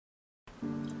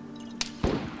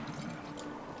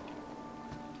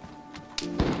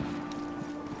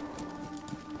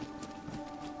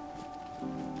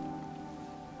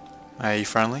Are you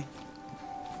friendly?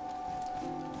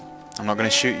 I'm not going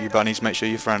to shoot you, but I need to make sure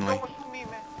you're friendly.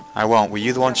 I won't. Were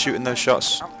you the one shooting those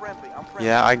shots? I'm friendly.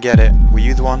 Yeah, I get it. Were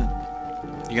you the one?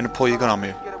 You're going to pull your gun on me?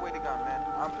 Get away the gun, man.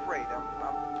 I'm afraid.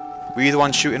 Were you the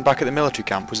one shooting back at the military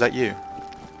camp? Was that you?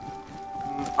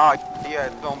 Yeah,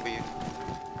 zombies.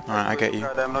 Alright, I get you.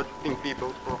 God, I'm not shooting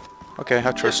people, so... Okay,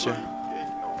 I trust you. Okay,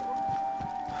 no.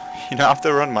 You don't have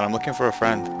to run, man. I'm looking for a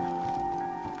friend.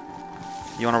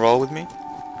 You want to roll with me?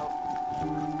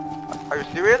 Are you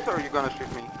serious, or are you gonna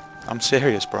shoot me? I'm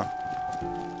serious, bro.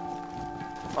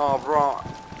 Oh, bro.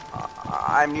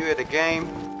 I'm new at the game.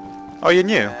 Oh, you're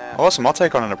new? Awesome, I'll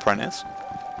take on an apprentice.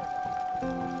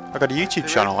 I got a YouTube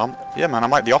channel. Yeah, man,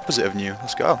 I'm like the opposite of new.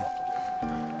 Let's go.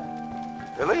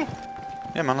 Really?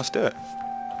 Yeah, man, let's do it.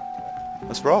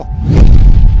 Let's roll.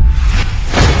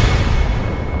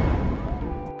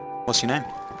 What's your name?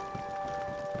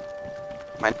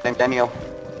 My name's Daniel.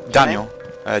 Daniel.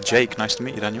 Jake, nice to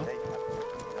meet you, Daniel.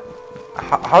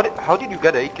 How did you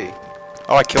get an AK?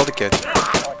 Oh, I killed a kid.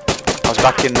 I was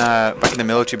back in the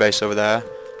military base over there.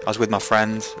 I was with my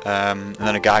friend, and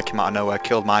then a guy came out of nowhere,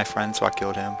 killed my friend, so I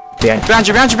killed him. Behind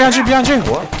you! Behind you! Behind you! Behind you!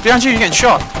 What? Behind you! You're getting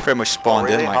shot. Pretty much spawned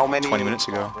in like 20 minutes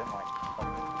ago.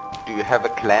 Do you have a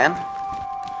clan?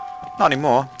 Not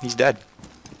anymore. He's dead.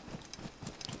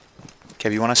 Okay,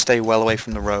 but you want to stay well away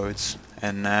from the roads,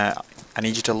 and I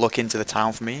need you to look into the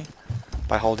town for me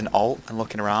by holding Alt and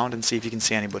looking around and see if you can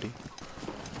see anybody.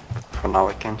 For now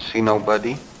I can't see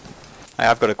nobody. Hey,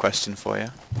 I've got a question for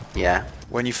you. Yeah.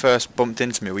 When you first bumped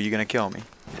into me, were you going to kill me?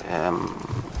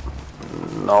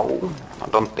 No, I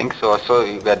don't think so. I saw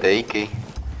you got the AK.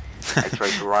 I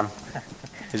tried to run.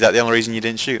 Is that the only reason you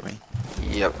didn't shoot me?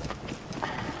 Yep.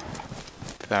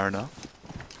 Fair enough.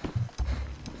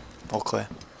 All clear.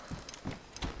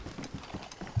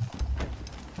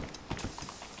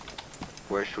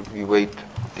 Where should we wait?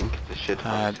 I think it's a shit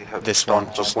house. You have this one.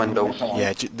 tons of windows.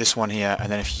 Yeah, this one here,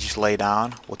 and then if you just lay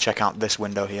down, we'll check out this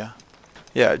window here.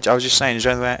 Yeah, I was just saying, is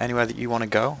there anywhere that you want to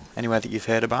go? Anywhere that you've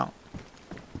heard about?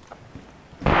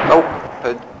 No.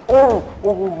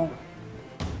 Oh.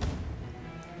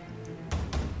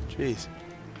 Jeez.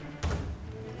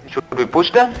 Should we push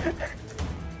them?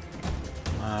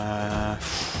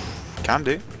 Can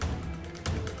do.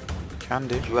 Can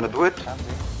do. Do you wanna do it?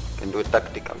 Can do it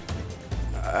tactical.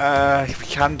 We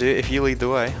can do it if you lead the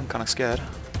way. I'm kind of scared.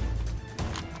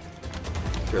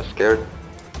 You're scared?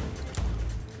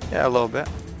 Yeah, a little bit.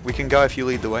 We can go if you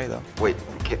lead the way, though. Wait,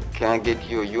 can I get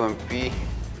you a UMP?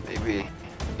 Maybe,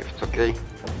 if it's okay.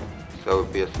 So it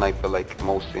would be a sniper like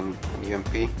most in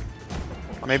UMP.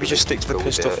 Maybe just stick to the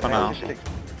pistol for now.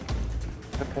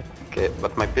 Okay,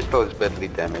 but my pistol is badly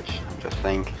damaged. I'm just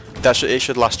saying. It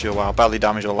should last you a while. Badly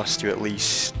damaged will last you at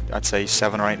least, I'd say,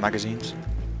 7 or 8 magazines.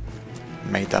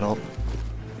 Made that up.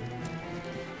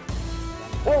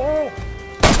 Oh!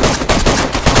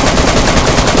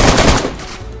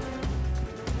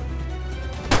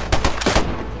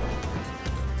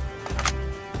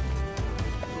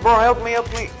 Bro, help me,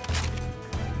 help me!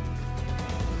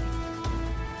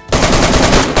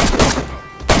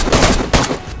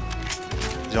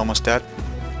 He's almost dead.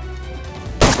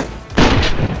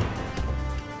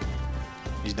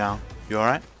 He's down. You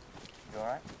alright?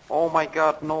 Oh my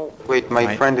god, no. Wait,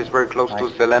 my friend is very close to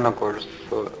Zelenogor,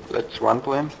 so let's run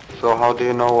to him. So how do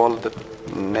you know all the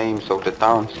names of the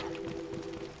towns?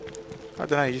 I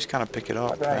don't know, you just kind of pick it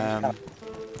up. I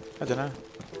don't know.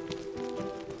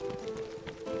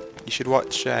 You should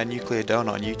watch Nuclear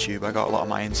Donut on YouTube. I got a lot of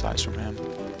my insights from him.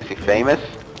 Is he famous?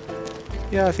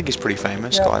 Yeah, I think he's pretty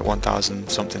famous. Got like 1,000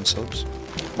 something subs.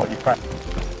 What you friend?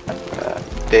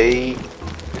 DayZ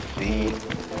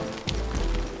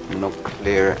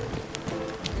Nuclear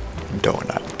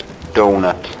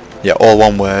Donut. Yeah, all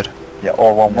one word. Yeah,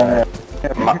 all one word.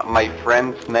 My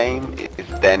friend's name is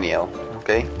Daniel,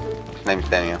 okay? His name is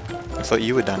Daniel. I thought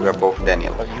you were We Daniel. are both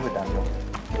Daniels. Oh, you were Daniel.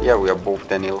 Yeah, we are both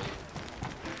Daniels.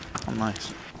 Oh,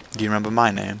 nice. Do you remember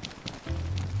my name?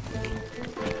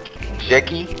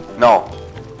 Jackie? No.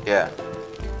 Yeah.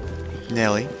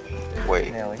 Nearly.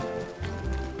 Wait. Nearly.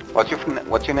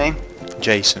 What's your name?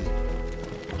 Jason.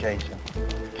 Jason.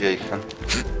 Jason.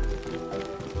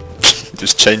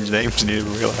 Just changed names and you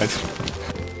didn't realise.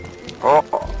 Oh,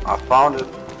 I found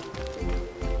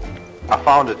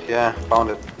it. Yeah, found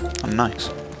it. Oh, nice.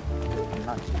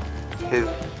 His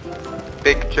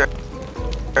picture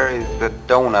is a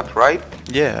donut, right?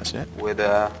 Yeah, that's it. With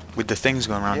the things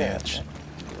going around the edge.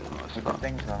 With the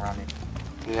things going around it.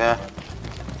 Yeah.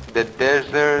 The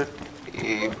desert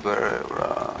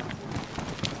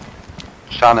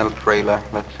channel trailer.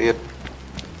 Let's see it.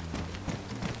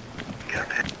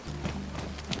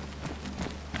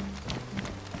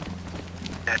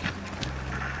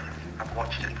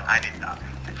 I need that.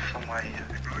 It's somewhere here.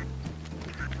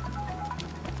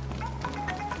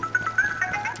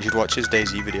 You should watch his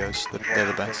DayZ videos. They're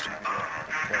the best.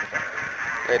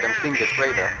 Wait, I'm seeing the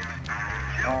trader.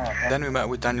 Then we met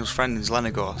with Daniel's friend in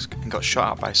Zelenogorsk and got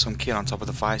shot at by some kid on top of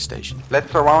the fire station. Let's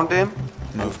surround him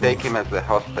and Move, take move. him as a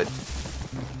hostage.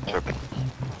 Okay.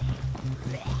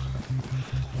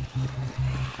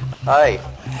 Hi,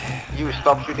 you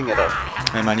stop shooting at us.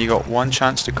 Hey man, you got one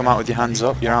chance to come out with your hands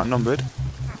up. You're outnumbered.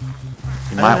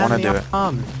 You might want to do it.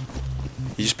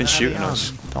 You've just been shooting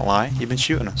us. Don't lie. You've been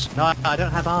shooting us. No, I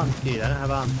don't have arms, dude. I don't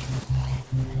have arms.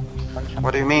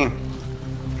 What do you mean?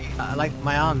 Like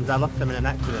my arms, I lost them in an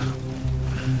accident.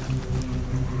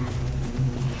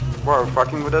 Bro,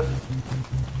 fucking with us?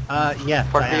 Yes.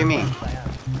 What I do you am. mean?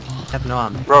 I have no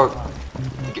arms. Bro,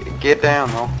 get down,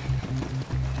 no?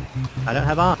 I don't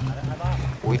have arms.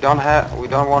 We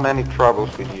don't want any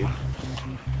troubles with you.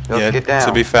 Just get down.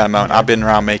 To be fair, man, I've been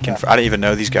around making. I didn't even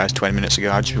know these guys 20 minutes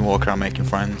ago. I've just been walking around making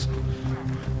friends.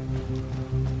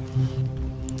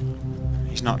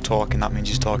 He's not talking. That means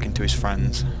he's talking to his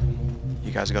friends.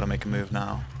 You guys have got to make a move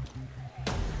now.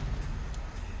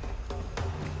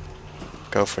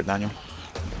 Go for it, Daniel.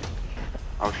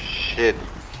 Oh shit.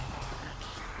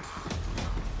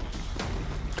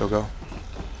 Go, go.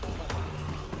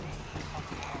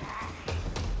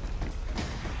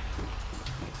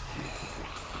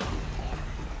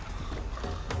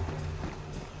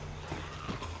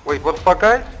 Wait, what the fuck,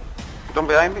 guys? Don't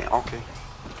behind me? Okay.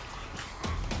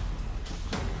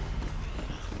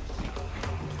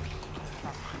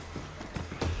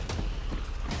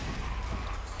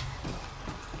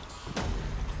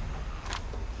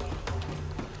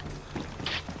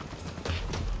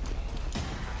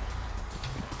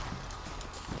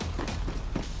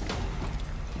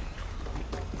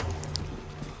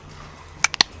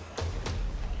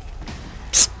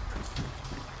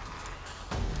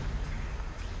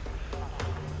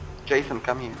 Jason,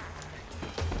 come here.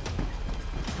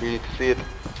 We need to see it.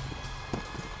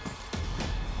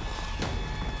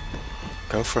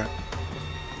 Go for it.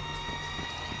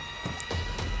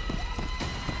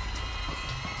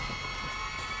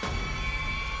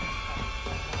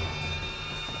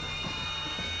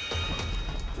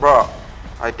 Bro,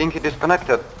 I think he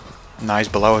disconnected. No, he's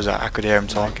below us. I could hear him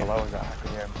talking.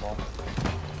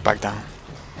 Back down.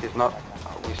 He's not.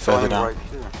 We saw Further him down. right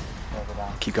here.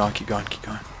 Keep going, keep going, keep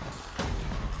going.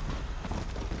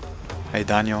 Hey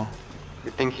Daniel,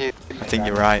 You think he... I think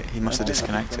you're right. He must have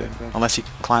disconnected. Unless he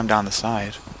climbed down the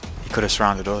side. He could have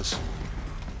surrounded us.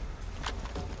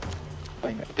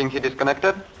 You think he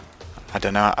disconnected? I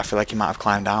don't know. I feel like he might have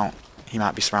climbed out. He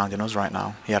might be surrounding us right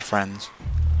now. He had friends.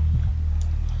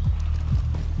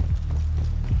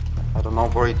 I don't know,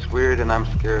 bro. It's weird and I'm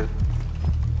scared.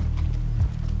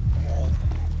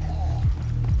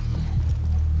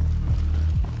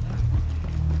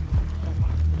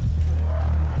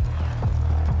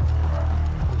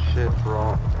 Shit,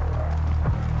 bro.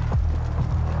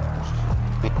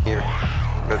 Here.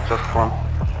 That's just fun.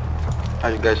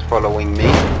 Are you guys following me?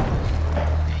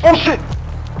 Oh shit!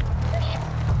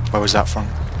 Where was that from?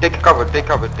 Take cover, take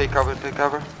cover, take cover, take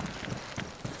cover.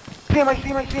 See him, I see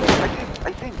him, I see him, I see him,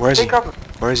 I see him. Where is take he? Cover.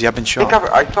 Where is he? I've been Take shot.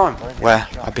 cover, I saw him. Where?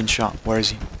 I've been shot. Where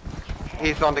is he?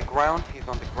 He's on the ground, he's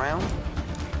on the ground.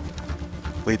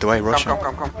 Lead the way, rush him.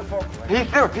 Come. He's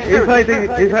there, he's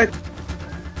there. He's hiding.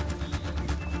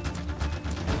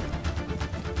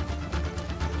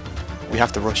 We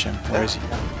have to rush him. Where is he?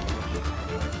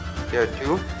 There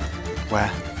too. Where?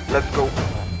 Let's go.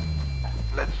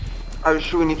 Are you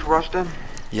sure we need to rush them?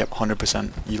 Yep,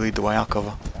 100%. You lead the way, I'll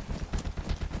cover.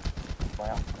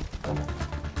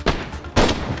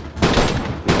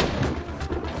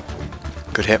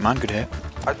 Good hit, man, good hit.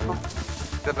 I saw.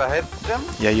 Did I hit them?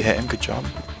 Yeah, you hit him, good job.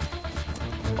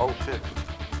 Oh shit.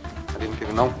 I didn't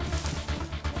even know.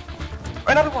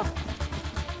 Another one!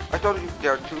 I told you,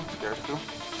 there are two.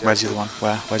 Where's the other one?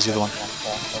 Where? Where's the other one?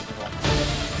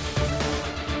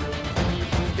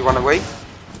 You wanna wait?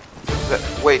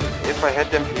 Wait, if I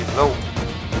hit them, he's low.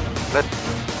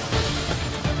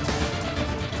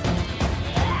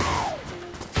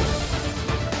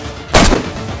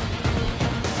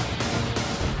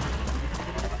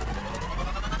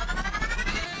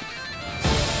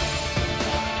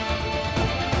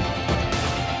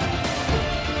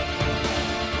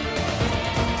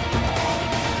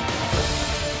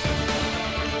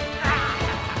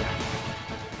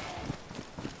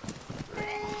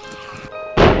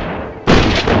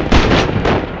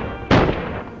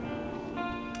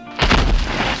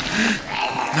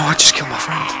 No, I just killed my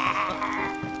friend.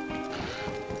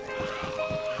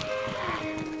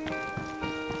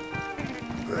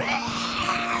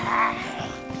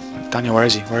 Daniel, where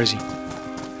is he? Where is he?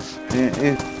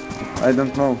 I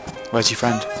don't know. Where's your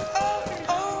friend?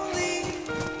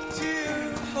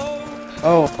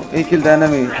 Oh, he killed the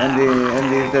enemy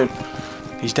and he's dead.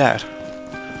 He's dead?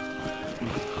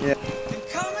 Yeah.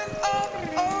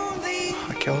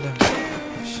 I killed him.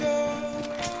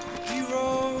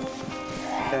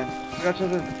 Yeah. Got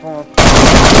shot at the phone.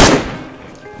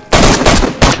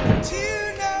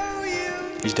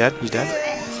 He's dead? He's dead?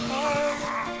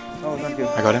 Oh, thank you.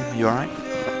 I got him. You alright?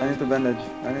 I need to bandage.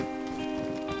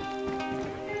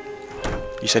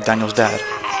 You said Daniel's dead?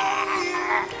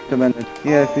 To bandage.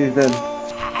 Yes, he's dead.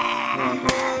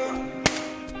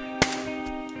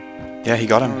 Yeah, he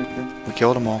got him. Oh, We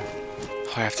killed them all.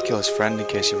 Oh, I have to kill his friend in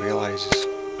case he realizes.